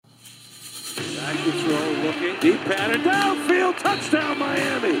Back to throw, looking. Deep pattern, downfield, touchdown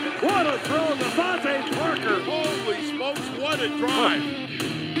Miami. What a throw, Devontae Parker. Holy smokes, what a drive.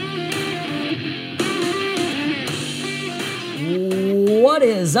 What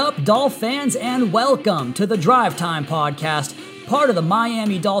is up, Dolph fans, and welcome to the Drive Time Podcast, part of the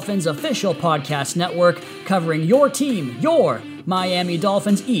Miami Dolphins official podcast network, covering your team, your Miami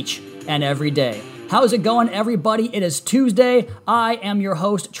Dolphins, each and every day. How's it going, everybody? It is Tuesday. I am your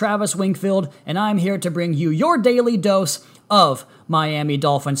host, Travis Wingfield, and I'm here to bring you your daily dose of Miami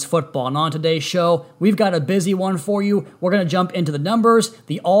Dolphins football. And on today's show, we've got a busy one for you. We're going to jump into the numbers,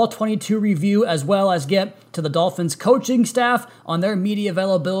 the All-22 review, as well as get to the Dolphins coaching staff on their media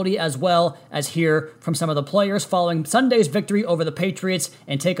availability, as well as hear from some of the players following Sunday's victory over the Patriots,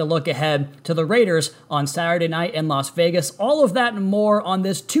 and take a look ahead to the Raiders on Saturday night in Las Vegas. All of that and more on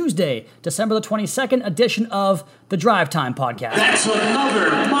this Tuesday, December the 22nd edition of the Drive Time Podcast. That's another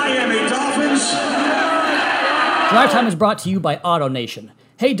Miami Dolphins. Drive Time is brought to you by AutoNation.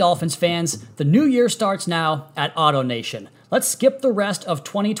 Hey Dolphins fans, the new year starts now at AutoNation. Let's skip the rest of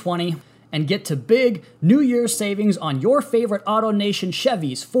 2020 and get to big New Year's savings on your favorite AutoNation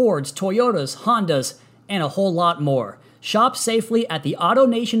Chevys, Fords, Toyotas, Hondas, and a whole lot more. Shop safely at the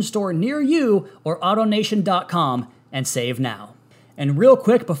AutoNation store near you or AutoNation.com and save now. And real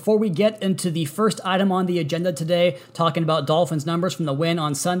quick, before we get into the first item on the agenda today, talking about Dolphins numbers from the win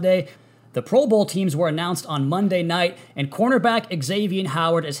on Sunday, the Pro Bowl teams were announced on Monday night, and cornerback Xavier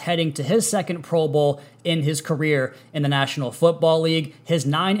Howard is heading to his second Pro Bowl in his career in the National Football League. His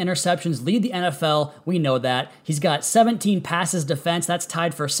 9 interceptions lead the NFL. We know that. He's got 17 passes defense. That's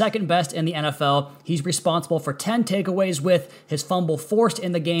tied for second best in the NFL. He's responsible for 10 takeaways with his fumble forced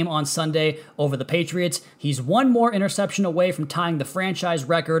in the game on Sunday over the Patriots. He's one more interception away from tying the franchise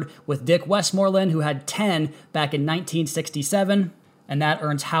record with Dick Westmoreland, who had 10 back in 1967. And that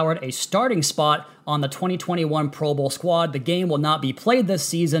earns Howard a starting spot on the 2021 Pro Bowl squad. The game will not be played this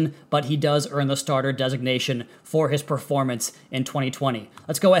season, but he does earn the starter designation for his performance in 2020.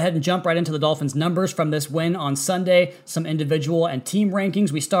 Let's go ahead and jump right into the Dolphins' numbers from this win on Sunday, some individual and team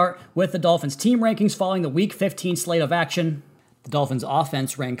rankings. We start with the Dolphins' team rankings following the Week 15 slate of action. The Dolphins'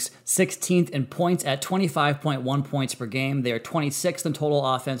 offense ranks 16th in points at 25.1 points per game. They are 26th in total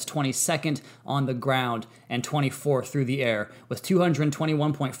offense, 22nd on the ground, and 24th through the air, with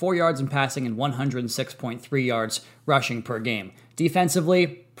 221.4 yards in passing and 106.3 yards rushing per game. Defensively,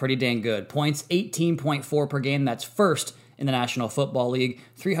 pretty dang good. Points 18.4 per game. That's first in the National Football League.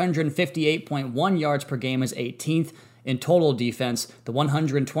 358.1 yards per game is 18th. In total defense, the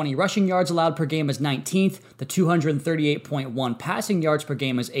 120 rushing yards allowed per game is 19th, the 238.1 passing yards per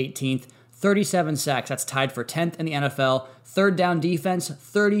game is 18th, 37 sacks, that's tied for 10th in the NFL. Third down defense,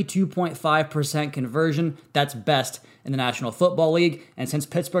 32.5% conversion, that's best in the National Football League. And since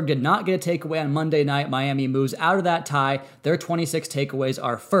Pittsburgh did not get a takeaway on Monday night, Miami moves out of that tie. Their 26 takeaways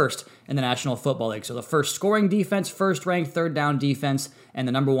are first in the National Football League. So the first scoring defense, first ranked third down defense, and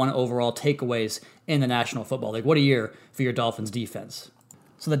the number one overall takeaways in the National Football League. What a year for your Dolphins defense.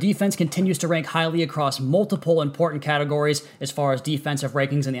 So the defense continues to rank highly across multiple important categories as far as defensive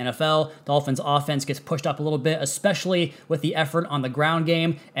rankings in the NFL. Dolphins offense gets pushed up a little bit, especially with the effort on the ground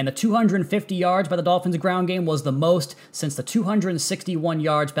game. And the 250 yards by the Dolphins ground game was the most since the 261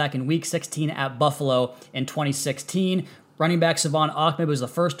 yards back in Week 16 at Buffalo in 2016. Running back Salvon Ahmed was the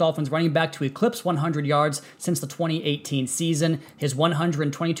first Dolphins running back to eclipse 100 yards since the 2018 season. His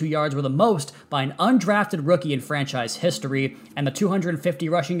 122 yards were the most by an undrafted rookie in franchise history, and the 250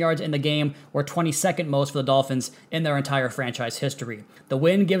 rushing yards in the game were 22nd most for the Dolphins in their entire franchise history. The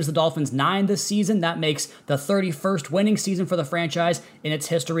win gives the Dolphins 9 this season. That makes the 31st winning season for the franchise in its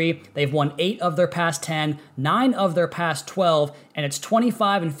history. They've won 8 of their past 10, 9 of their past 12, and it's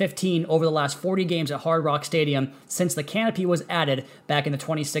 25-15 over the last 40 games at Hard Rock Stadium since the canopy was added back in the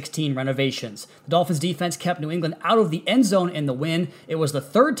 2016 renovations. The Dolphins defense kept New England out of the end zone in the win. It was the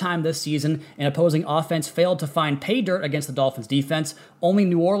third time this season an opposing offense failed to find pay dirt against the Dolphins defense. Only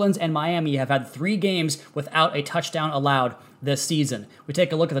New Orleans and Miami have had 3 games without a touchdown allowed this season. We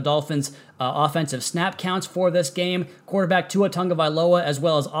take a look at the Dolphins' offensive snap counts for this game. Quarterback Tua Tagovailoa, as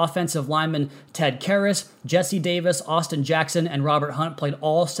well as offensive lineman Ted Karras, Jesse Davis, Austin Jackson, and Robert Hunt played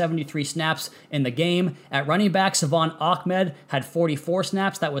all 73 snaps in the game. At running back, Salvon Ahmed had 44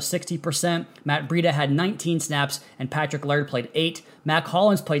 snaps. That was 60%. Matt Breida had 19 snaps, and Patrick Laird played 8. Mac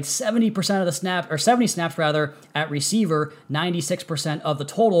Hollins played 70% of the snaps, or 70 snaps rather, at receiver, 96% of the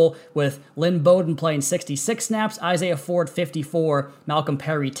total, with Lynn Bowden playing 66 snaps, Isaiah Ford 54, Malcolm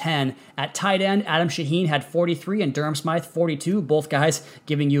Perry 10. At tight end, Adam Shaheen had 43 and Durham Smythe 42, both guys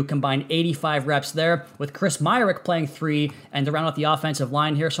giving you combined 85 reps there, with Chris Myrick playing 3, and to round out the offensive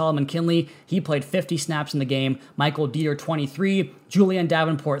line here, Solomon Kinley, he played 50 snaps in the game, Michael Dieter 23, Julian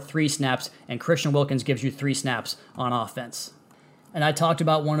Davenport 3 snaps, and Christian Wilkins gives you 3 snaps on offense. And I talked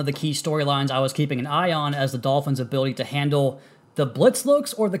about one of the key storylines I was keeping an eye on as the Dolphins' ability to handle the blitz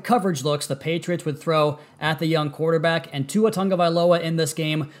looks or the coverage looks the Patriots would throw at the young quarterback, and Tua Tagovailoa in this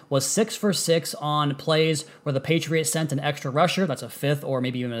game was 6 for 6 on plays where the Patriots sent an extra rusher, that's a 5th or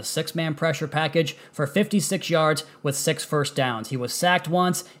maybe even a 6-man pressure package, for 56 yards with 6 first downs. He was sacked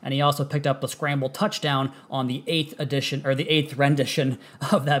once, and he also picked up the scramble touchdown on the 8th rendition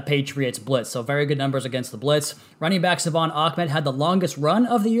of that Patriots blitz. So very good numbers against the blitz. Running back Savon Ahmed had the longest run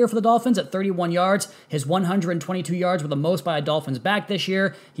of the year for the Dolphins at 31 yards. His 122 yards were the most by a Dolphins back this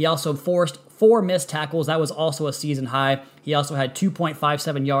year. He also forced 4 missed tackles. That was also a season high. He also had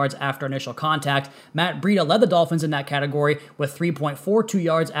 2.57 yards after initial contact. Matt Breida led the Dolphins in that category with 3.42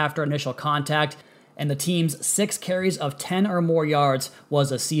 yards after initial contact. And the team's 6 carries of 10 or more yards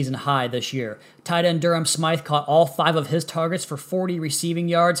was a season high this year. Tight end Durham Smythe caught all 5 of his targets for 40 receiving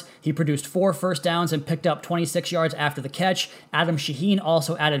yards. He produced 4 first downs and picked up 26 yards after the catch. Adam Shaheen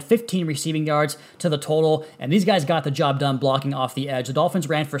also added 15 receiving yards to the total, and these guys got the job done blocking off the edge. The Dolphins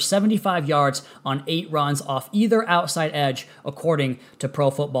ran for 75 yards on 8 runs off either outside edge, according to Pro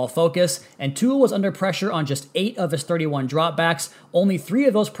Football Focus, and Tua was under pressure on just 8 of his 31 dropbacks. Only 3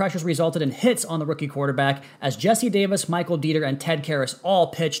 of those pressures resulted in hits on the rookie quarterback, as Jesse Davis, Michael Dieter, and Ted Karras all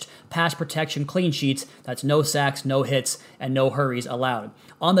pitched pass protection clean sheets. That's no sacks, no hits, and no hurries allowed.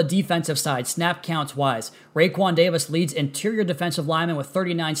 On the defensive side, snap counts wise, Raekwon Davis leads interior defensive linemen with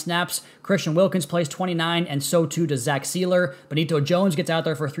 39 snaps. Christian Wilkins plays 29, and so too does Zach Sealer. Benito Jones gets out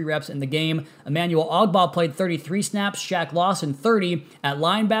there for 3 reps in the game. Emmanuel Ogbah played 33 snaps. Shaq Lawson 30. At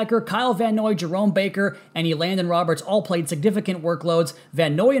linebacker, Kyle Van Noy, Jerome Baker, and Elandon Roberts all played significant workloads.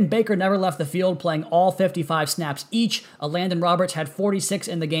 Van Noy and Baker never left the field, playing all 55 snaps each. Elandon Roberts had 46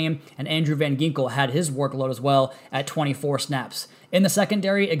 in the game, and Andrew Van Ginkel had his workload as well at 24 snaps. In the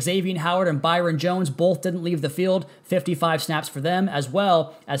secondary, Xavier Howard and Byron Jones both didn't leave the field, 55 snaps for them, as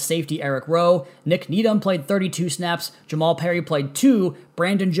well as safety Eric Rowe. Nick Needham played 32 snaps, Jamal Perry played 2,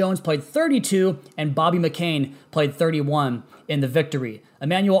 Brandon Jones played 32, and Bobby McCain played 31 in the victory.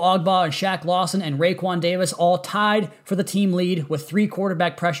 Emmanuel Ogbah and Shaq Lawson and Raekwon Davis all tied for the team lead with 3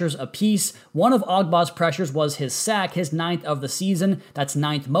 quarterback pressures apiece. One of Ogbah's pressures was his sack, his 9th of the season. That's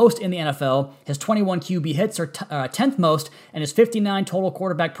 9th most in the NFL. His 21 QB hits are 10th most, and his 59 total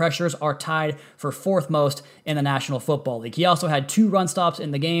quarterback pressures are tied for 4th most in the National Football League. He also had 2 run stops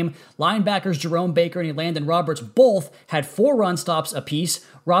in the game. Linebackers Jerome Baker and Elandon Roberts both had 4 run stops apiece.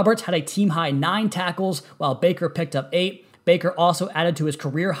 Roberts had a team-high 9 tackles, while Baker picked up 8. Baker also added to his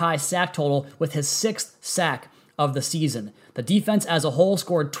career-high sack total with his 6th sack of the season. The defense as a whole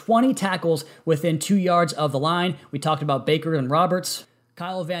scored 20 tackles within 2 yards of the line. We talked about Baker and Roberts.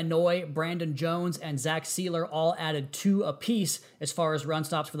 Kyle Van Noy, Brandon Jones, and Zach Sealer all added 2 apiece as far as run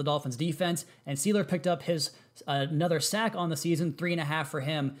stops for the Dolphins defense, and Sealer picked up his another sack on the season, 3.5 for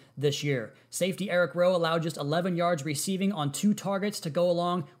him this year. Safety Eric Rowe allowed just 11 yards receiving on 2 targets to go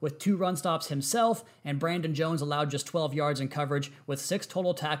along with 2 run stops himself, and Brandon Jones allowed just 12 yards in coverage with 6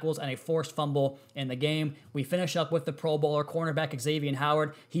 total tackles and a forced fumble in the game. We finish up with the Pro Bowler cornerback Xavier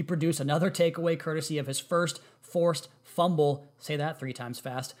Howard. He produced another takeaway courtesy of his first forced fumble, say that 3 times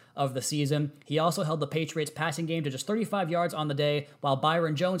fast, of the season. He also held the Patriots passing game to just 35 yards on the day, while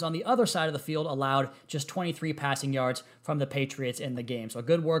Byron Jones on the other side of the field allowed just 23 passing yards from the Patriots in the game. So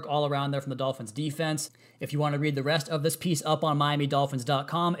good work all around there from the Dolphins defense. If you want to read the rest of this piece up on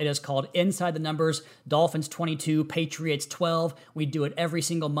MiamiDolphins.com, it is called Inside the Numbers, Dolphins 22, Patriots 12. We do it every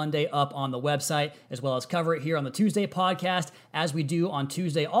single Monday up on the website, as well as cover it here on the Tuesday podcast. As we do on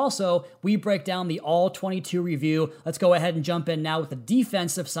Tuesday also, we break down the All-22 review. Let's go ahead and jump in now with the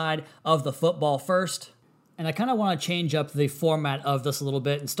defensive side of the football first. And I kind of want to change up the format of this a little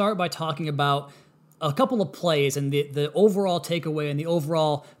bit and start by talking about a couple of plays and the overall takeaway and the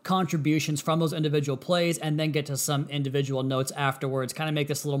overall contributions from those individual plays, and then get to some individual notes afterwards, kind of make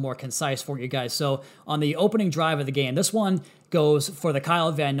this a little more concise for you guys. So on the opening drive of the game, this one goes for the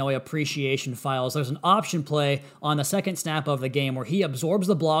Kyle Van Noy appreciation files. There's an option play on the second snap of the game where he absorbs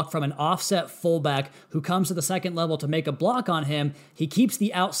the block from an offset fullback who comes to the second level to make a block on him. He keeps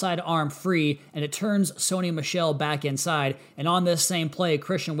the outside arm free, and it turns Sony Michel back inside. And on this same play,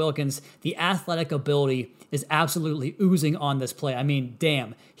 Christian Wilkins, the athletic ability is absolutely oozing on this play. I mean,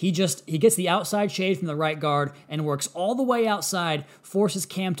 damn. He gets the outside shade from the right guard and works all the way outside, forces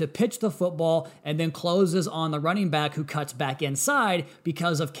Cam to pitch the football, and then closes on the running back who cuts back inside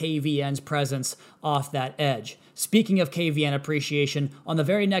because of KVN's presence off that edge. Speaking of KVN appreciation, on the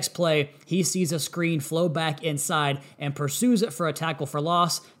very next play, he sees a screen flow back inside and pursues it for a tackle for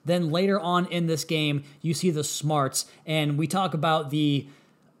loss. Then later on in this game, you see the smarts, and we talk about the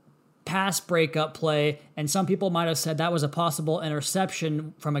pass breakup play, and some people might have said that was a possible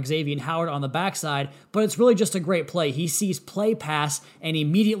interception from Xavier Howard on the backside, but it's really just a great play. He sees play pass and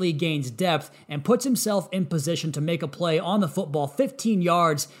immediately gains depth and puts himself in position to make a play on the football 15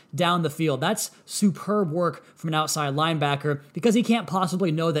 yards down the field. That's superb work from an outside linebacker because he can't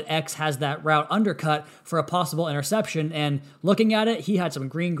possibly know that X has that route undercut for a possible interception, and looking at it, he had some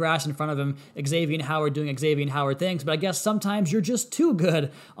green grass in front of him, Xavier Howard doing Xavier Howard things, but I guess sometimes you're just too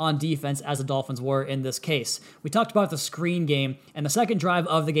good on defense, as the Dolphins were in this case. We talked about the screen game, and the second drive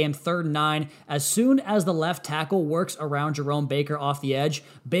of the game, 3rd and 9, as soon as the left tackle works around Jerome Baker off the edge,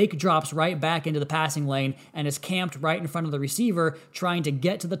 Bake drops right back into the passing lane and is camped right in front of the receiver, trying to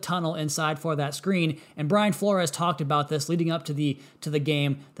get to the tunnel inside for that screen. And Brian Flores talked about this leading up to the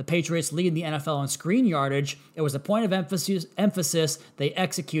game. The Patriots lead the NFL in screen yardage. It was a point of emphasis. They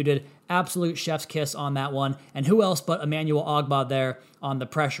executed. Absolute chef's kiss on that one. And who else but Emmanuel Ogbah there on the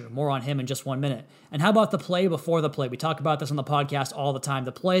pressure? More on him in just 1 minute. And how about the play before the play? We talk about this on the podcast all the time.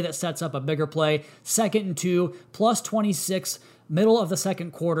 The play that sets up a bigger play, 2nd and 2, plus 26, middle of the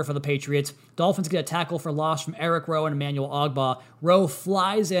second quarter for the Patriots. Dolphins get a tackle for loss from Eric Rowe and Emmanuel Ogbah. Rowe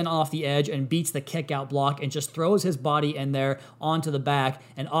flies in off the edge and beats the kick-out block and just throws his body in there onto the back.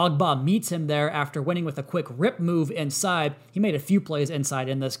 And Ogbah meets him there after winning with a quick rip move inside. He made a few plays inside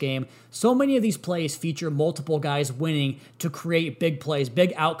in this game. So many of these plays feature multiple guys winning to create big plays,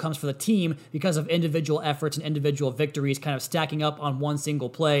 big outcomes for the team because of individual efforts and individual victories kind of stacking up on one single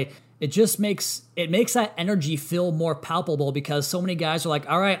play. It just makes that energy feel more palpable because so many guys are like,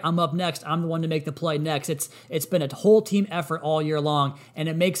 all right, I'm up next. I'm the one to make the play next. It's been a whole team effort all year long, and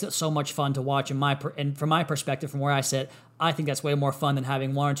it makes it so much fun to watch. And from my perspective, from where I sit, I think that's way more fun than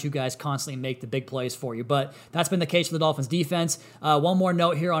having one or two guys constantly make the big plays for you. But that's been the case for the Dolphins defense. One more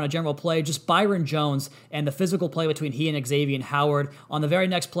note here on a general play, just Byron Jones and the physical play between he and Xavier Howard. On the very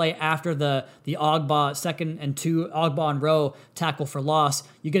next play after the Ogbah 2nd and 2, Ogbah and Rowe tackle for loss,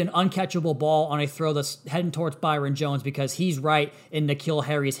 you get an uncatchable ball on a throw that's heading towards Byron Jones because he's right in N'Keal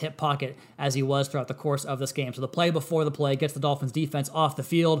Harry's hip pocket as he was throughout the course of this game. So the play before the play gets the Dolphins defense off the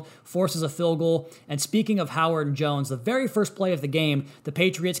field, forces a field goal. And speaking of Howard and Jones, the very first play of the game, the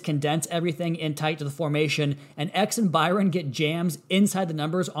Patriots condense everything in tight to the formation, and X and Byron get jams inside the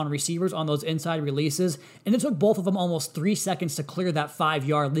numbers on receivers on those inside releases, and it took both of them almost 3 seconds to clear that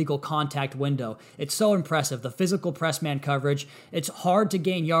 5-yard legal contact window. It's so impressive, the physical press man coverage. It's hard to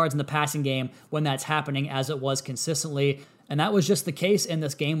gain yards in the passing game when that's happening as it was consistently. And that was just the case in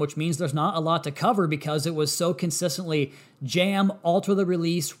this game, which means there's not a lot to cover because it was so consistently jam, alter the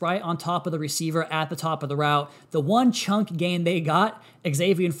release, right on top of the receiver at the top of the route. The one chunk gain they got,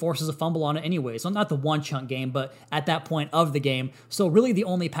 Xavier forces a fumble on it anyways. Well, not the one chunk game, but at that point of the game. So really the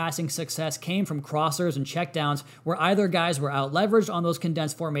only passing success came from crossers and checkdowns where either guys were out-leveraged on those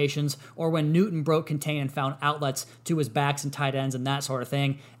condensed formations or when Newton broke contain and found outlets to his backs and tight ends and that sort of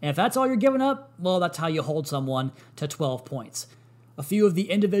thing. And if that's all you're giving up, well, that's how you hold someone to 12 points. A few of the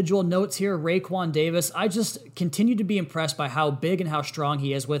individual notes here, Raekwon Davis, I just continue to be impressed by how big and how strong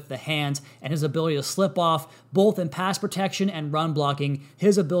he is with the hands and his ability to slip off, both in pass protection and run blocking.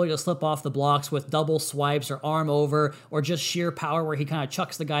 His ability to slip off the blocks with double swipes or arm over or just sheer power where he kind of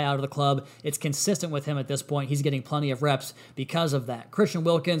chucks the guy out of the club. It's consistent with him at this point. He's getting plenty of reps because of that. Christian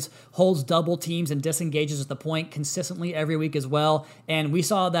Wilkins holds double teams and disengages at the point consistently every week as well. And we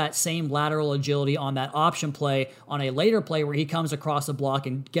saw that same lateral agility on that option play on a later play where he comes across a block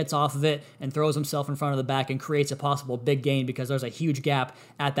and gets off of it and throws himself in front of the back and creates a possible big gain because there's a huge gap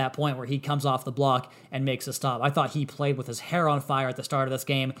at that point where he comes off the block and makes a stop. I thought he played with his hair on fire at the start of this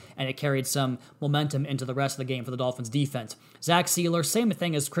game, and it carried some momentum into the rest of the game for the Dolphins defense. Zach Sealer, same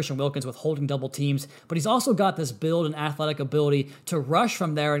thing as Christian Wilkins with holding double teams, but he's also got this build and athletic ability to rush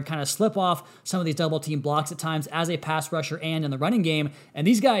from there and kind of slip off some of these double team blocks at times as a pass rusher and in the running game. And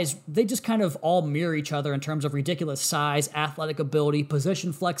these guys, they just kind of all mirror each other in terms of ridiculous size, athletic ability, capability,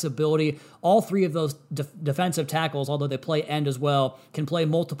 position flexibility. All three of those defensive tackles, although they play end as well, can play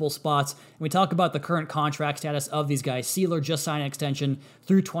multiple spots. And we talk about the current contract status of these guys. Sealer just signed an extension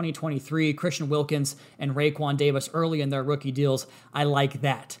through 2023. Christian Wilkins and Raekwon Davis early in their rookie deals. I like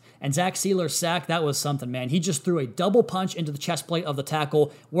that. And Zach Sealer's sack, that was something, man. He just threw a double punch into the chest plate of the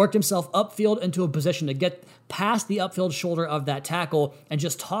tackle, worked himself upfield into a position to get past the upfield shoulder of that tackle, and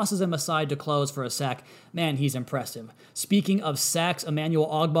just tosses him aside to close for a sack. Man, he's impressive. Speaking of sacks, Emmanuel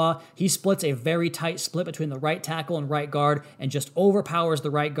Ogbah, he splits a very tight split between the right tackle and right guard and just overpowers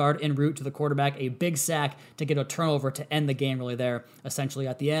the right guard en route to the quarterback. A big sack to get a turnover to end the game really there, essentially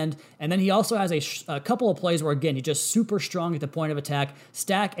at the end. And then he also has a couple of plays where, again, he's just super strong at the point of attack,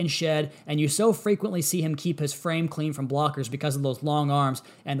 stack and shed, and you so frequently see him keep his frame clean from blockers because of those long arms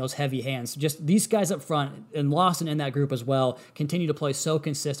and those heavy hands. Just these guys up front, and Lawson in that group as well, continue to play so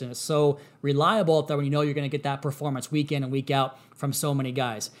consistent. It's so reliable up there when you know you're going to get that performance week in and week out from so many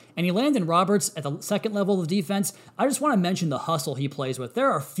guys. And Landon Roberts at the second level of defense, I just want to mention the hustle he plays with.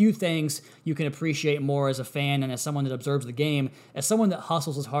 There are few things you can appreciate more as a fan and as someone that observes the game, as someone that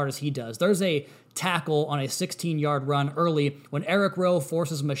hustles as hard as he does. There's a tackle on a 16-yard run early when Eric Rowe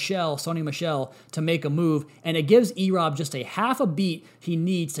forces Sony Michel, to make a move, and it gives E-Rob just a half a beat he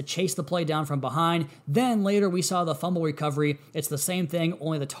needs to chase the play down from behind. Then later we saw the fumble recovery. It's the same thing,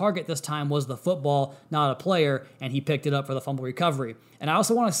 only the target this time was the football, not a player, and he picked it up for the fumble recovery. And I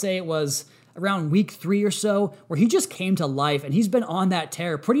also want to say it was around week 3 or so, where he just came to life, and he's been on that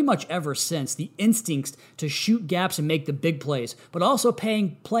tear pretty much ever since. The instincts to shoot gaps and make the big plays, but also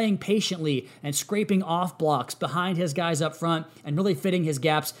playing patiently and scraping off blocks behind his guys up front and really fitting his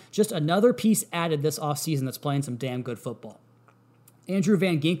gaps. Just another piece added this offseason that's playing some damn good football. Andrew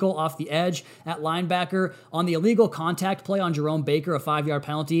Van Ginkel off the edge at linebacker. On the illegal contact play on Jerome Baker, a 5-yard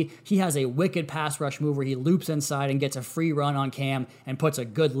penalty, he has a wicked pass rush move where he loops inside and gets a free run on Cam and puts a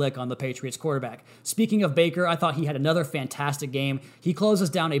good lick on the Patriots quarterback. Speaking of Baker, I thought he had another fantastic game. He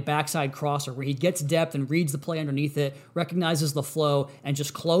closes down a backside crosser where he gets depth and reads the play underneath it, recognizes the flow, and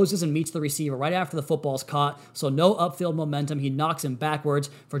just closes and meets the receiver right after the football's caught. So no upfield momentum. He knocks him backwards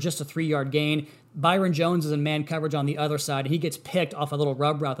for just a 3-yard gain. Byron Jones is in man coverage on the other side, and he gets picked off a little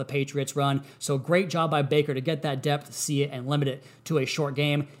rub route the Patriots run. So great job by Baker to get that depth, see it, and limit it to a short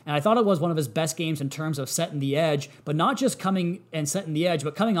game. And I thought it was one of his best games in terms of setting the edge, but not just coming and setting the edge,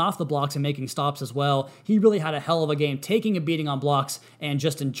 but coming off the blocks and making stops as well. He really had a hell of a game, taking a beating on blocks, and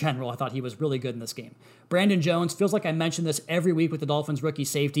just in general, I thought he was really good in this game. Brandon Jones, feels like I mention this every week with the Dolphins rookie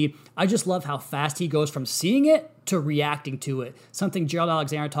safety. I just love how fast he goes from seeing it to reacting to it. Something Gerald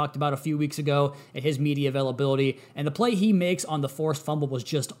Alexander talked about a few weeks ago at his media availability. And the play he makes on the forced fumble was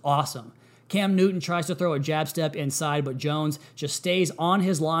just awesome. Cam Newton tries to throw a jab step inside, but Jones just stays on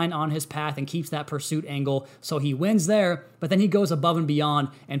his line, on his path, and keeps that pursuit angle. So he wins there, but then he goes above and beyond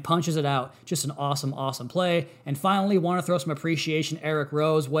and punches it out. Just an awesome, awesome play. And finally, want to throw some appreciation Eric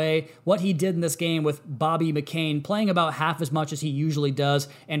Rowe's way. What he did in this game with Bobby McCain playing about half as much as he usually does,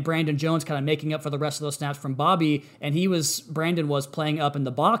 and Brandon Jones kind of making up for the rest of those snaps from Bobby. And Brandon was playing up in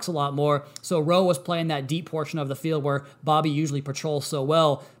the box a lot more, so Rowe was playing that deep portion of the field where Bobby usually patrols so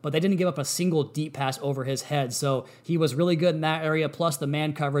well, but they didn't give up a single deep pass over his head. So he was really good in that area, plus the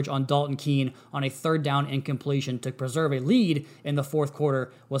man coverage on Dalton Keene on a 3rd down incompletion to preserve a lead in the 4th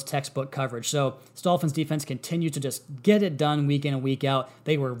quarter was textbook coverage. So the Dolphins defense continued to just get it done week in and week out.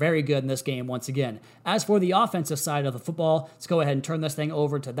 They were very good in this game once again. As for the offensive side of the football, let's go ahead and turn this thing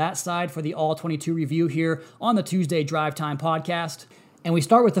over to that side for the All-22 review here on the Tuesday Drive Time podcast. And we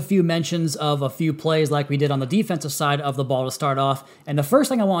start with a few mentions of a few plays like we did on the defensive side of the ball to start off. And the first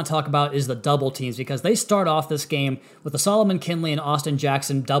thing I want to talk about is the double teams, because they start off this game with the Solomon Kinley and Austin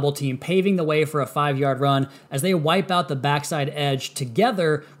Jackson double team paving the way for a 5-yard run as they wipe out the backside edge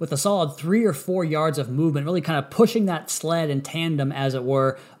together with a solid 3 or 4 yards of movement, really kind of pushing that sled in tandem, as it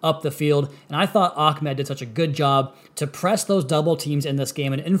were, up the field. And I thought Ahmed did such a good job to press those double teams in this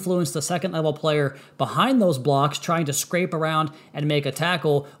game and influence the second-level player behind those blocks, trying to scrape around and make a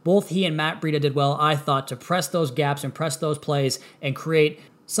tackle. Both he and Matt Breida did well, I thought, to press those gaps and press those plays and create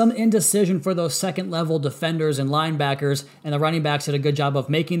some indecision for those second-level defenders and linebackers, and the running backs did a good job of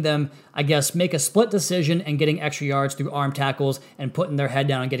making them, I guess, make a split decision and getting extra yards through arm tackles and putting their head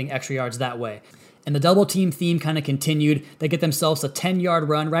down and getting extra yards that way. And the double team theme kind of continued. They get themselves a 10-yard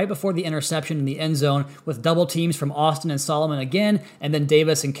run right before the interception in the end zone with double teams from Austin and Solomon again, and then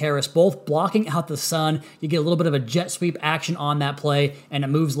Davis and Karras both blocking out the sun. You get a little bit of a jet sweep action on that play, and it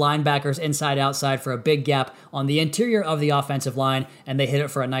moves linebackers inside outside for a big gap on the interior of the offensive line, and they hit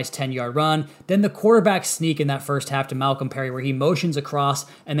it for a nice 10-yard run. Then the quarterback sneak in that first half to Malcolm Perry where he motions across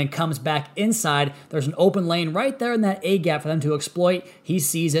and then comes back inside. There's an open lane right there in that A gap for them to exploit. He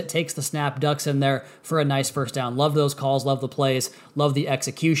sees it, takes the snap, ducks in there for a nice first down. Love those calls, love the plays, love the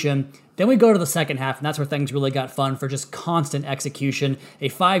execution. Then we go to the second half, and that's where things really got fun for just constant execution. A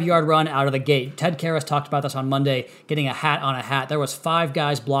 5-yard run out of the gate. Ted Karras talked about this on Monday, getting a hat on a hat. There was 5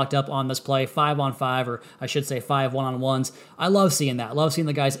 guys blocked up on this play, 5-on-5, or I should say 5 one-on-ones. I love seeing that. Love seeing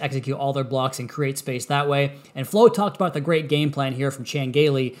the guys execute all their blocks and create space that way. And Flo talked about the great game plan here from Chan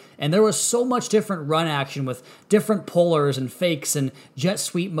Gailey, and there was so much different run action with different pullers and fakes and jet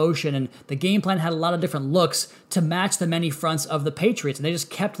sweep motion, and the game plan had a lot of different looks to match the many fronts of the Patriots, and they just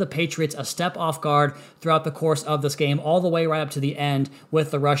kept the Patriots a step off guard throughout the course of this game, all the way right up to the end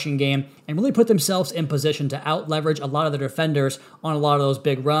with the rushing game, and really put themselves in position to out-leverage a lot of the defenders on a lot of those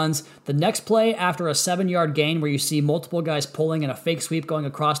big runs. The next play, after a 7-yard gain where you see multiple guys pulling and a fake sweep going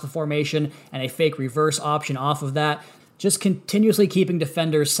across the formation and a fake reverse option off of that, just continuously keeping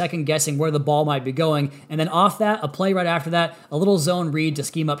defenders second-guessing where the ball might be going. And then off that, a play right after that, a little zone read to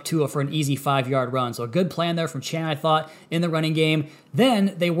scheme up Tua for an easy 5-yard run. So a good plan there from Chan, I thought, in the running game.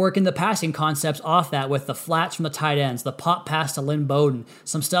 Then they work in the passing concepts off that with the flats from the tight ends, the pop pass to Lynn Bowden,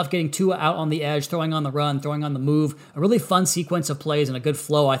 some stuff getting Tua out on the edge, throwing on the run, throwing on the move. A really fun sequence of plays and a good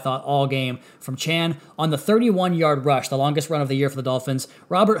flow, I thought, all game from Chan. On the 31-yard rush, the longest run of the year for the Dolphins,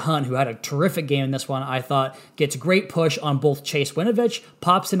 Robert Hunt, who had a terrific game in this one, I thought, gets great push on both Chase Winovich,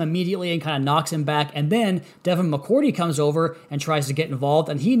 pops him immediately and kind of knocks him back, and then Devin McCourty comes over and tries to get involved,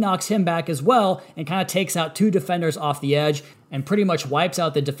 and he knocks him back as well and kind of takes out 2 defenders off the edge and pretty much wipes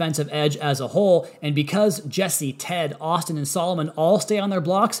out the defensive edge as a whole. And because Jesse, Ted, Austin, and Solomon all stay on their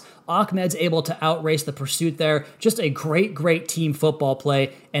blocks, Ahmed's able to outrace the pursuit there. Just a great, great team football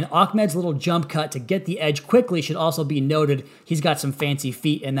play. And Ahmed's little jump cut to get the edge quickly should also be noted. He's got some fancy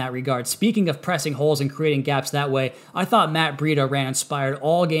feet in that regard. Speaking of pressing holes and creating gaps that way, I thought Matt Breida ran inspired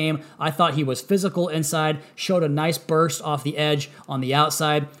all game. I thought he was physical inside, showed a nice burst off the edge on the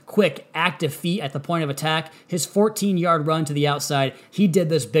outside, quick, active feet at the point of attack. His 14-yard run to the outside, he did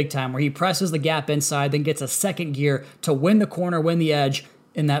this big time where he presses the gap inside, then gets a second gear to win the corner, win the edge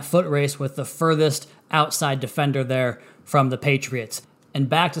in that foot race with the furthest outside defender there from the Patriots. And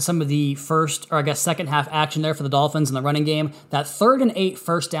back to some of the second half action there for the Dolphins in the running game. That 3rd and 8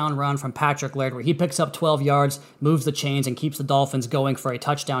 first down run from Patrick Laird where he picks up 12 yards, moves the chains, and keeps the Dolphins going for a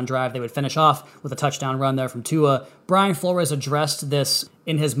touchdown drive. They would finish off with a touchdown run there from Tua. Brian Flores addressed this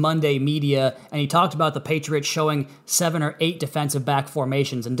in his Monday media, and he talked about the Patriots showing 7 or 8 defensive back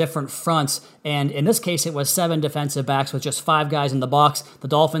formations in different fronts, and in this case it was 7 defensive backs with just 5 guys in the box. The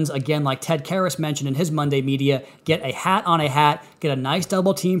Dolphins, again, like Ted Karras mentioned in his Monday media, get a hat on a hat, get a nice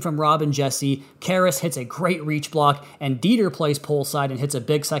double team from Rob and Jesse. Karras hits a great reach block, and Dieter plays pole side and hits a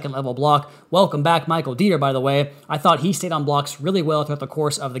big second level block. Welcome back, Michael Dieter, by the way. I thought he stayed on blocks really well throughout the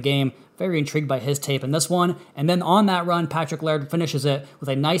course of the game. Very intrigued by his tape in this one. And then on that run, Patrick Laird finishes it with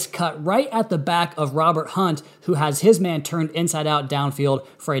a nice cut right at the back of Robert Hunt, who has his man turned inside out downfield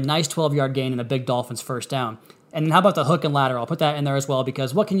for a nice 12-yard gain and a big Dolphins first down. And then how about the hook and ladder? I'll put that in there as well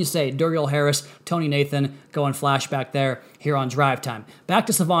because what can you say? Duriel Harris, Tony Nathan going flashback there here on Drive Time. Back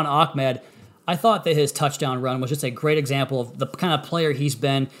to Salvon Ahmed. I thought that his touchdown run was just a great example of the kind of player he's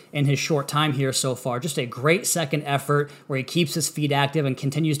been in his short time here so far. Just a great second effort where he keeps his feet active and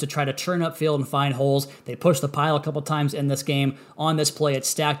continues to try to turn upfield and find holes. They push the pile a couple times in this game. On this play, it's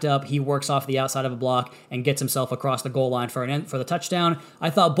stacked up. He works off the outside of a block and gets himself across the goal line for the touchdown.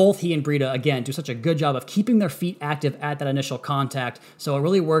 I thought both he and Breida, again, do such a good job of keeping their feet active at that initial contact. So it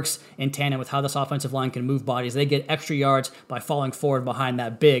really works in tandem with how this offensive line can move bodies. They get extra yards by falling forward behind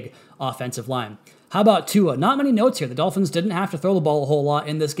that big offensive line. How about Tua? Not many notes here. The Dolphins didn't have to throw the ball a whole lot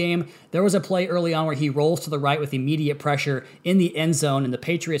in this game. There was a play early on where he rolls to the right with immediate pressure in the end zone, and the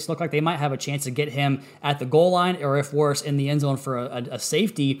Patriots look like they might have a chance to get him at the goal line, or if worse, in the end zone for a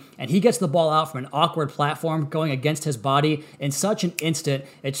safety, and he gets the ball out from an awkward platform going against his body in such an instant.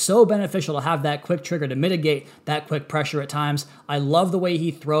 It's so beneficial to have that quick trigger to mitigate that quick pressure at times. I love the way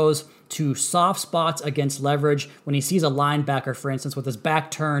he throws to soft spots against leverage when he sees a linebacker, for instance, with his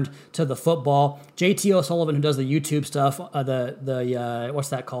back turned to the football. JT O'Sullivan, who does the YouTube stuff, what's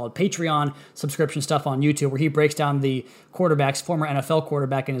that called? Patreon subscription stuff on YouTube, where he breaks down the quarterbacks, former NFL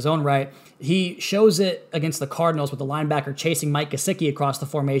quarterback in his own right. He shows it against the Cardinals with the linebacker chasing Mike Gesicki across the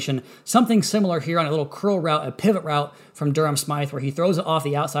formation. Something similar here on a little curl route, a pivot route from Durham Smythe, where he throws it off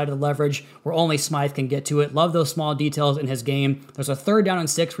the outside of the leverage where only Smythe can get to it. Love those small details in his game. There's a 3rd down and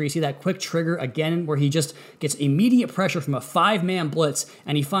 6 where you see that quick trigger again, where he just gets immediate pressure from a 5-man blitz,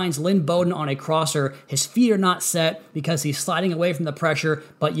 and he finds Lynn Bowden on a crosser. His feet are not set because he's sliding away from the pressure,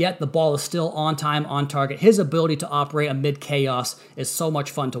 but yet the ball is still on time, on target. His ability to operate amid chaos is so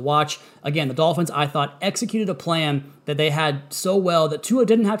much fun to watch. Again, the Dolphins, I thought, executed a plan that they had so well that Tua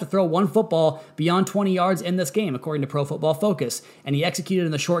didn't have to throw one football beyond 20 yards in this game, according to Pro Football Focus. And he executed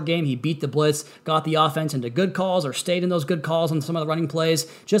in the short game. He beat the blitz, got the offense into good calls or stayed in those good calls on some of the running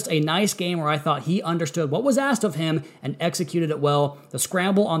plays. Just a nice game where I thought he understood what was asked of him and executed it well. The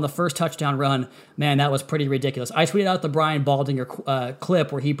scramble on the first touchdown run, man, that was pretty ridiculous. I tweeted out the Brian Baldinger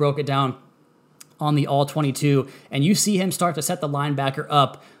clip where he broke it down on the All-22, and you see him start to set the linebacker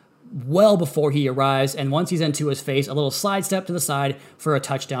up well before he arrives, and once he's into his face, a little slide step to the side for a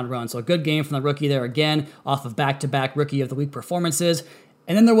touchdown run. So a good game from the rookie there again, off of back-to-back Rookie of the Week performances.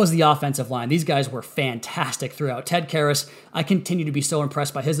 And then there was the offensive line. These guys were fantastic throughout. Ted Karras, I continue to be so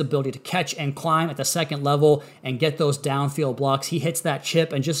impressed by his ability to catch and climb at the second level and get those downfield blocks. He hits that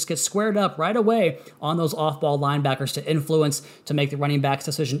chip and just gets squared up right away on those off-ball linebackers to influence, to make the running back's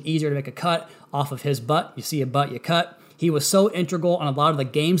decision easier to make a cut off of his butt. You see a butt, you cut. He was so integral on a lot of the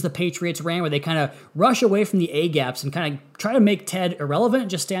games the Patriots ran where they kind of rush away from the A-gaps and kind of try to make Ted irrelevant,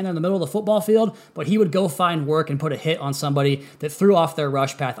 just stand there in the middle of the football field, but he would go find work and put a hit on somebody that threw off their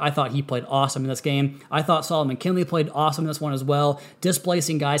rush path. I thought he played awesome in this game. I thought Solomon Kinley played awesome in this one as well,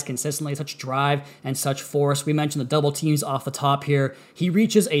 displacing guys consistently, such drive and such force. We mentioned the double teams off the top here. He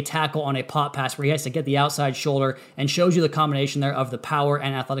reaches a tackle on a pop pass where he has to get the outside shoulder and shows you the combination there of the power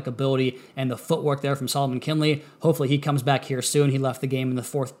and athletic ability and the footwork there from Solomon Kinley. Hopefully he comes back here soon. He left the game in the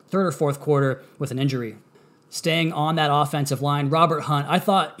third or fourth quarter with an injury. Staying on that offensive line, Robert Hunt, I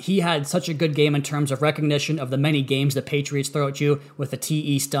thought he had such a good game in terms of recognition of the many games the Patriots throw at you with the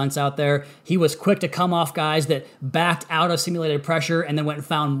TE stunts out there. He was quick to come off guys that backed out of simulated pressure and then went and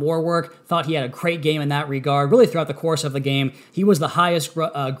found more work. Thought he had a great game in that regard. Really throughout the course of the game, he was the highest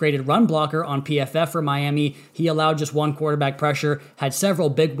graded run blocker on PFF for Miami. He allowed just one quarterback pressure, had several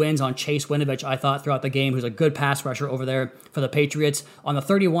big wins on Chase Winovich, I thought, throughout the game, who's a good pass rusher over there for the Patriots. On the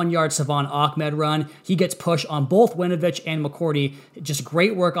 31-yard Savon Ahmed run, he gets pushed on both Winovich and McCourty. Just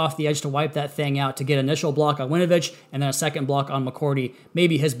great work off the edge to wipe that thing out, to get initial block on Winovich and then a second block on McCourty.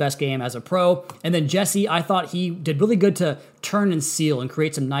 Maybe his best game as a pro. And then Jesse, I thought he did really good to turn and seal and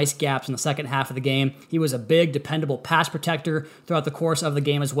create some nice gaps in the second half of the game. He was a big, dependable pass protector throughout the course of the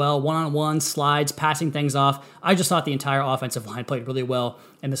game as well. One-on-one, slides, passing things off. I just thought the entire offensive line played really well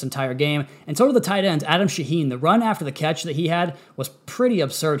in this entire game. And so did the tight ends. Adam Shaheen, the run after the catch that he had was pretty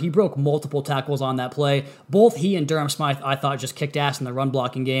absurd. He broke multiple tackles on that play. Both he and Durham Smythe, I thought, just kicked ass in the run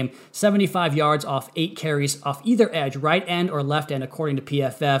blocking game. 75 yards off 8 carries off either edge, right end or left end, according to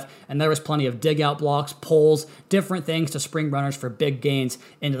PFF. And there was plenty of dig out blocks, pulls, different things to spring runners for big gains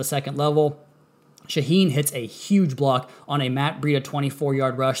into the second level. Shaheen hits a huge block on a Matt Breida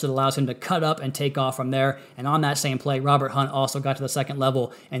 24-yard rush that allows him to cut up and take off from there. And on that same play, Robert Hunt also got to the second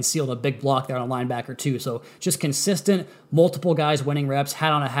level and sealed a big block there on a linebacker too. So just consistent, multiple guys winning reps,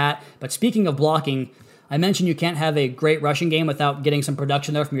 hat on a hat. But speaking of blocking, I mentioned you can't have a great rushing game without getting some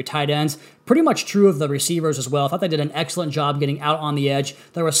production there from your tight ends. Pretty much true of the receivers as well. I thought they did an excellent job getting out on the edge.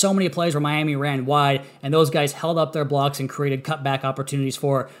 There were so many plays where Miami ran wide, and those guys held up their blocks and created cutback opportunities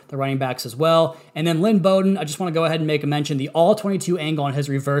for the running backs as well. And then Lynn Bowden, I just want to go ahead and make a mention. The all-22 angle on his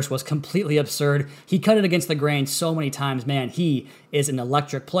reverse was completely absurd. He cut it against the grain so many times. Man, he is an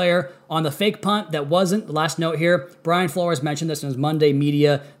electric player. On the fake punt, that wasn't, the last note here, Brian Flores mentioned this in his Monday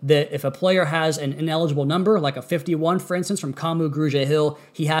media, that if a player has an ineligible number, like a 51, for instance, from Kamu Grugier-Hill,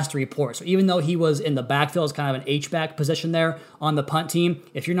 he has to report. So even though he was in the backfield as kind of an H-back position there on the punt team,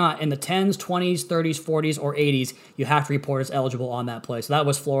 if you're not in the 10s, 20s, 30s, 40s, or 80s, you have to report as eligible on that play. So that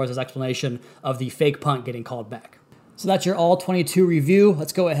was Flores' explanation of the fake punt getting called back. So that's your all-22 review.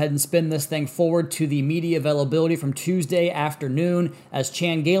 Let's go ahead and spin this thing forward to the media availability from Tuesday afternoon. As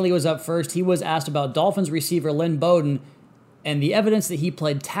Chan Gailey was up first, he was asked about Dolphins receiver Lynn Bowden and the evidence that he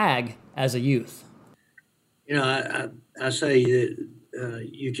played tag as a youth. You know, I say that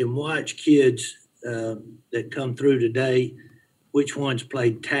you can watch kids that come through today, which ones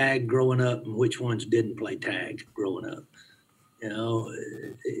played tag growing up and which ones didn't play tag growing up. You know,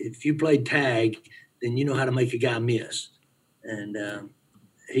 if you played tag, then you know how to make a guy miss. And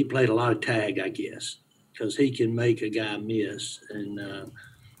he played a lot of tag, I guess, because he can make a guy miss. And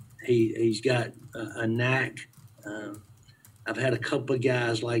he's got a knack. I've had a couple of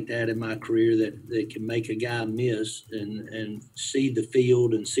guys like that in my career that can make a guy miss and see the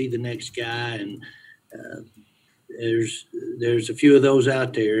field and see the next guy. And there's a few of those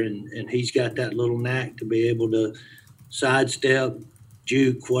out there, and he's got that little knack to be able to sidestep,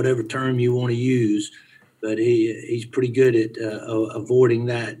 juke, whatever term you want to use. But he's pretty good at avoiding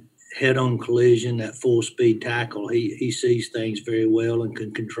that head-on collision, that full-speed tackle. He sees things very well and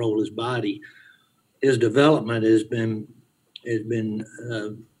can control his body. His development has been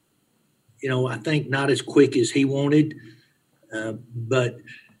I think not as quick as he wanted, but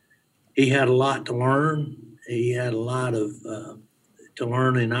he had a lot to learn. He had a lot of to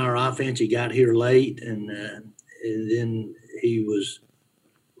learn in our offense. He got here late, and then he was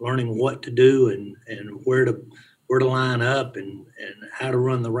learning what to do and where to line up and how to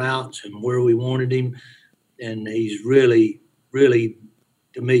run the routes and where we wanted him. And he's really, really,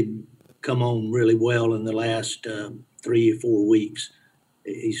 to me, come on really well in the last 3 or 4 weeks.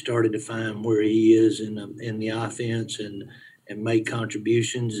 He started to find where he is in the offense and make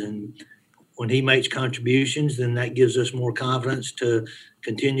contributions. And when he makes contributions, then that gives us more confidence to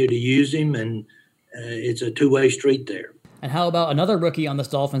continue to use him. And it's a two-way street there. And how about another rookie on this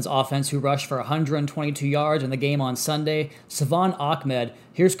Dolphins offense who rushed for 122 yards in the game on Sunday, Salvon Ahmed.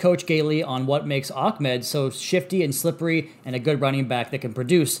 Here's Coach Gailey on what makes Ahmed so shifty and slippery and a good running back that can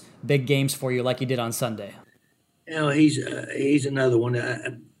produce big games for you like he did on Sunday. You know, he's another one.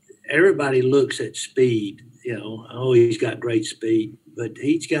 Everybody looks at speed. You know, oh, he's got great speed, but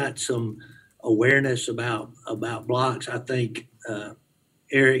he's got some awareness about blocks. I think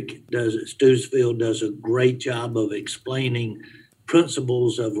Eric does at Stewsfield does a great job of explaining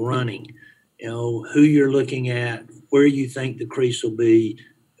principles of running. You know, who you're looking at, where you think the crease will be,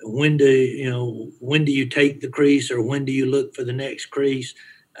 when do you take the crease, or when do you look for the next crease.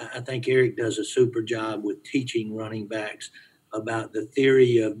 I think Eric does a super job with teaching running backs about the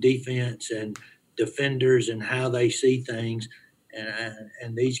theory of defense and defenders and how they see things.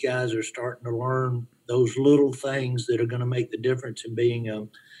 And these guys are starting to learn those little things that are going to make the difference in being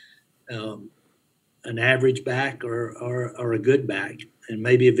an average back or a good back, and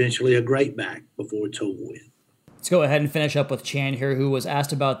maybe eventually a great back before it's over with. Let's go ahead and finish up with Chan here, who was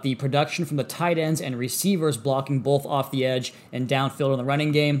asked about the production from the tight ends and receivers blocking both off the edge and downfield in the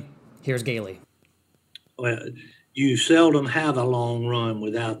running game. Here's Gailey. Well, you seldom have a long run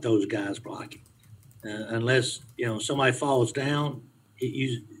without those guys blocking. Unless, somebody falls down,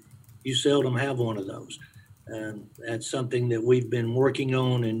 you seldom have one of those. That's something that we've been working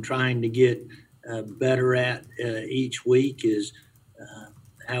on and trying to get better at each week is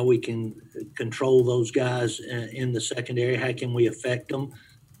how we can control those guys in the secondary. How can we affect them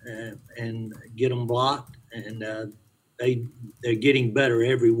and get them blocked? And they're getting better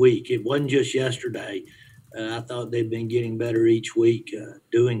every week. It wasn't just yesterday. I thought they've been getting better each week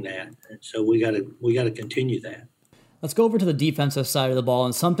doing that. And so we got to continue that. Let's go over to the defensive side of the ball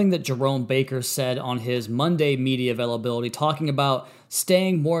and something that Jerome Baker said on his Monday media availability, talking about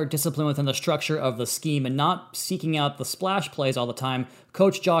staying more disciplined within the structure of the scheme and not seeking out the splash plays all the time.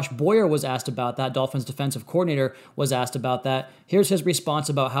 Coach Josh Boyer was asked about that. Dolphins defensive coordinator was asked about that. Here's his response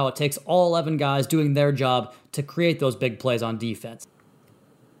about how it takes all 11 guys doing their job to create those big plays on defense.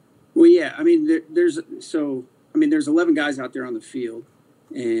 Well, yeah, there's 11 guys out there on the field,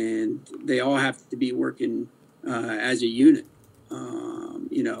 and they all have to be working as a unit.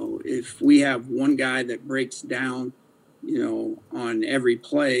 If we have one guy that breaks down, on every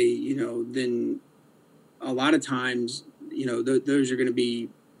play, then a lot of times, those are going to be,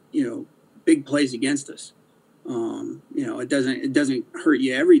 big plays against us. It doesn't hurt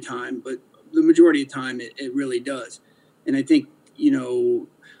you every time, but the majority of the time it really does. And I think,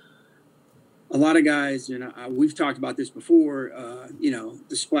 a lot of guys, we've talked about this before,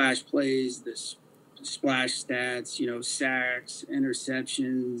 the splash plays, the splash stats, sacks,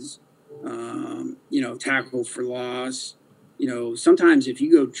 interceptions, tackle for loss. Sometimes if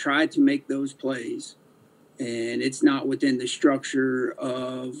you go try to make those plays and it's not within the structure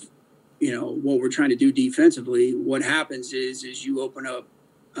of, what we're trying to do defensively, what happens is you open up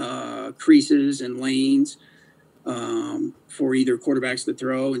creases and lanes for either quarterbacks to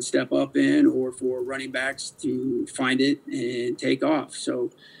throw and step up in, or for running backs to find it and take off.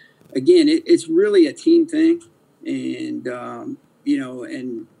 So again, it's really a team thing. And, and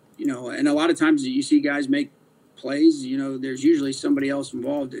a lot of times you see guys make plays, there's usually somebody else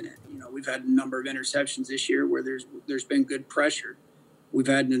involved in it. we've had a number of interceptions this year where there's been good pressure. We've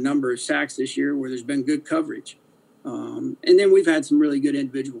had a number of sacks this year where there's been good coverage. And then we've had some really good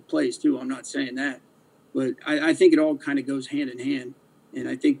individual plays too. I'm not saying that, but I think it all kind of goes hand in hand. And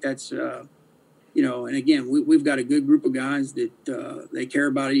I think that's, and again, we've got a good group of guys that they care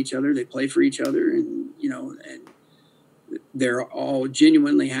about each other. They play for each other, and they're all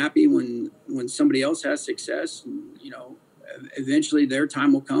genuinely happy when somebody else has success. And, eventually their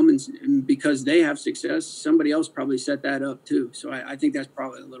time will come, and because they have success, somebody else probably set that up too. So I think that's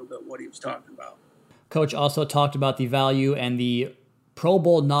probably a little bit what he was talking about. Coach also talked about the value and the Pro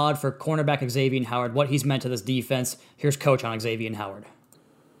Bowl nod for cornerback Xavier Howard, what he's meant to this defense. Here's Coach on Xavier Howard.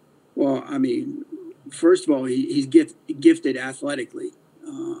 Well, I mean, first of all, he's gifted athletically.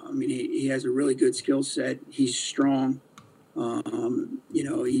 He has a really good skill set. He's strong.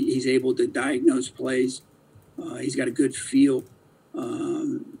 He's able to diagnose plays. He's got a good feel.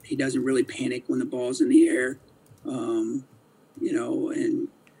 He doesn't really panic when the ball's in the air. And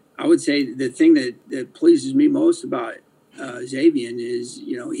I would say the thing that pleases me most about Xavier is,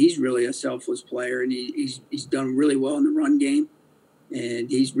 he's really a selfless player, and he's done really well in the run game, and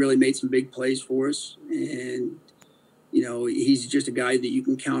he's really made some big plays for us. And, he's just a guy that you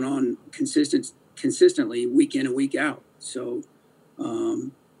can count on consistently week in and week out. So,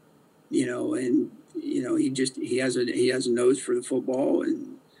 he has a nose for the football,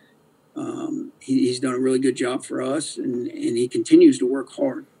 and he's done a really good job for us, and he continues to work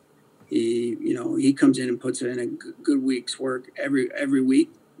hard. He comes in and puts in a good week's work every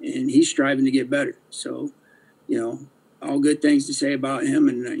week, and he's striving to get better. So, all good things to say about him,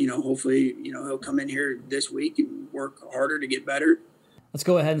 and hopefully, he'll come in here this week and work harder to get better. Let's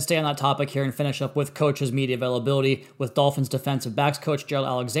go ahead and stay on that topic here and finish up with Coach's media availability with Dolphins defensive backs coach Gerald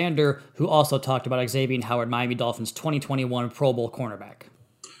Alexander, who also talked about Xavier Howard, Miami Dolphins 2021 Pro Bowl cornerback.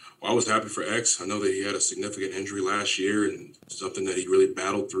 Well, I was happy for X. I know that he had a significant injury last year, and something that he really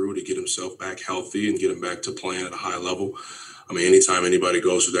battled through to get himself back healthy and get him back to playing at a high level. I mean, anytime anybody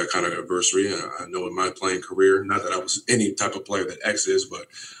goes through that kind of adversity, I know in my playing career, not that I was any type of player that X is, but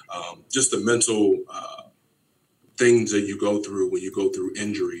just the mental things that you go through when you go through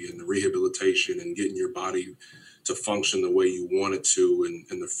injury and the rehabilitation and getting your body to function the way you want it to,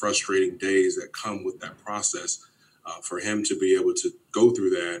 and the frustrating days that come with that process. For him to be able to go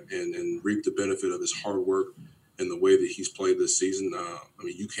through that and reap the benefit of his hard work and the way that he's played this season,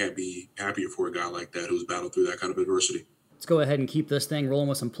 you can't be happier for a guy like that who's battled through that kind of adversity. Let's go ahead and keep this thing rolling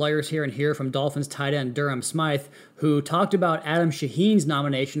with some players here and hear from Dolphins tight end Durham Smythe, who talked about Adam Shaheen's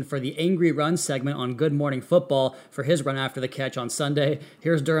nomination for the Angry Run segment on Good Morning Football for his run after the catch on Sunday.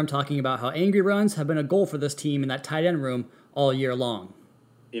 Here's Durham talking about how angry runs have been a goal for this team in that tight end room all year long.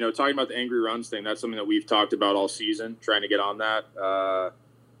 Talking about the angry runs thing, that's something that we've talked about all season, trying to get on that.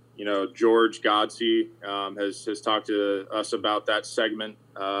 George Godsey has talked to us about that segment,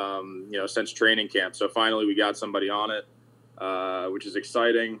 since training camp. So finally we got somebody on it. Which is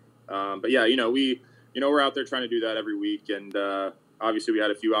exciting. We're out there trying to do that every week. And obviously we had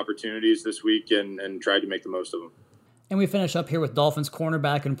a few opportunities this week and tried to make the most of them. And we finish up here with Dolphins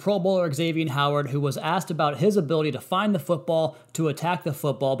cornerback and Pro Bowler Xavier Howard, who was asked about his ability to find the football, to attack the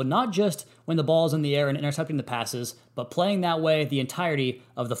football, but not just when the ball's in the air and intercepting the passes, but playing that way the entirety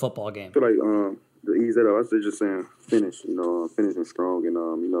of the football game. I feel like to ease that up, I was just saying finish, finishing strong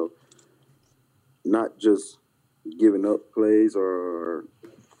and, not just giving up plays, or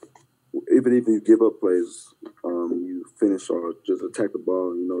even if you give up plays, you finish or just attack the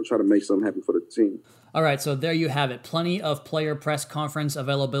ball, try to make something happen for the team. All right, so there you have it. Plenty of player press conference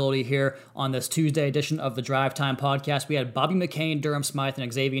availability here on this Tuesday edition of the Drive Time Podcast. We had Bobby McCain, Durham Smythe,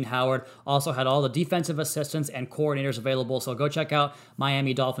 and Xavier Howard. Also had all the defensive assistants and coordinators available, so go check out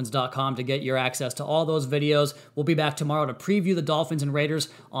MiamiDolphins.com to get your access to all those videos. We'll be back tomorrow to preview the Dolphins and Raiders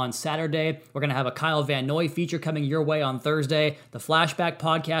on Saturday. We're going to have a Kyle Van Noy feature coming your way on Thursday. The Flashback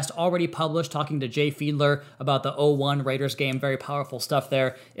Podcast already published, talking to Jay Fiedler about the 0-1 Raiders game. Very powerful stuff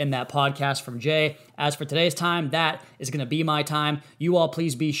there in that podcast from Jay. As for today's time, that is going to be my time. You all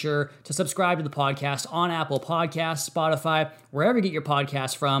please be sure to subscribe to the podcast on Apple Podcasts, Spotify, wherever you get your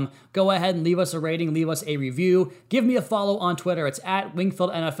podcasts from. Go ahead and leave us a rating, leave us a review. Give me a follow on Twitter. It's at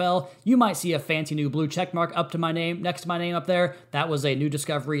Wingfield NFL. You might see a fancy new blue check mark next to my name up there. That was a new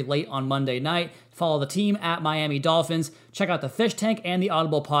discovery late on Monday night. Follow the team at Miami Dolphins. Check out the Fish Tank and the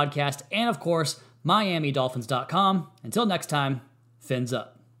Audible podcast. And of course, MiamiDolphins.com. Until next time, fins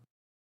up.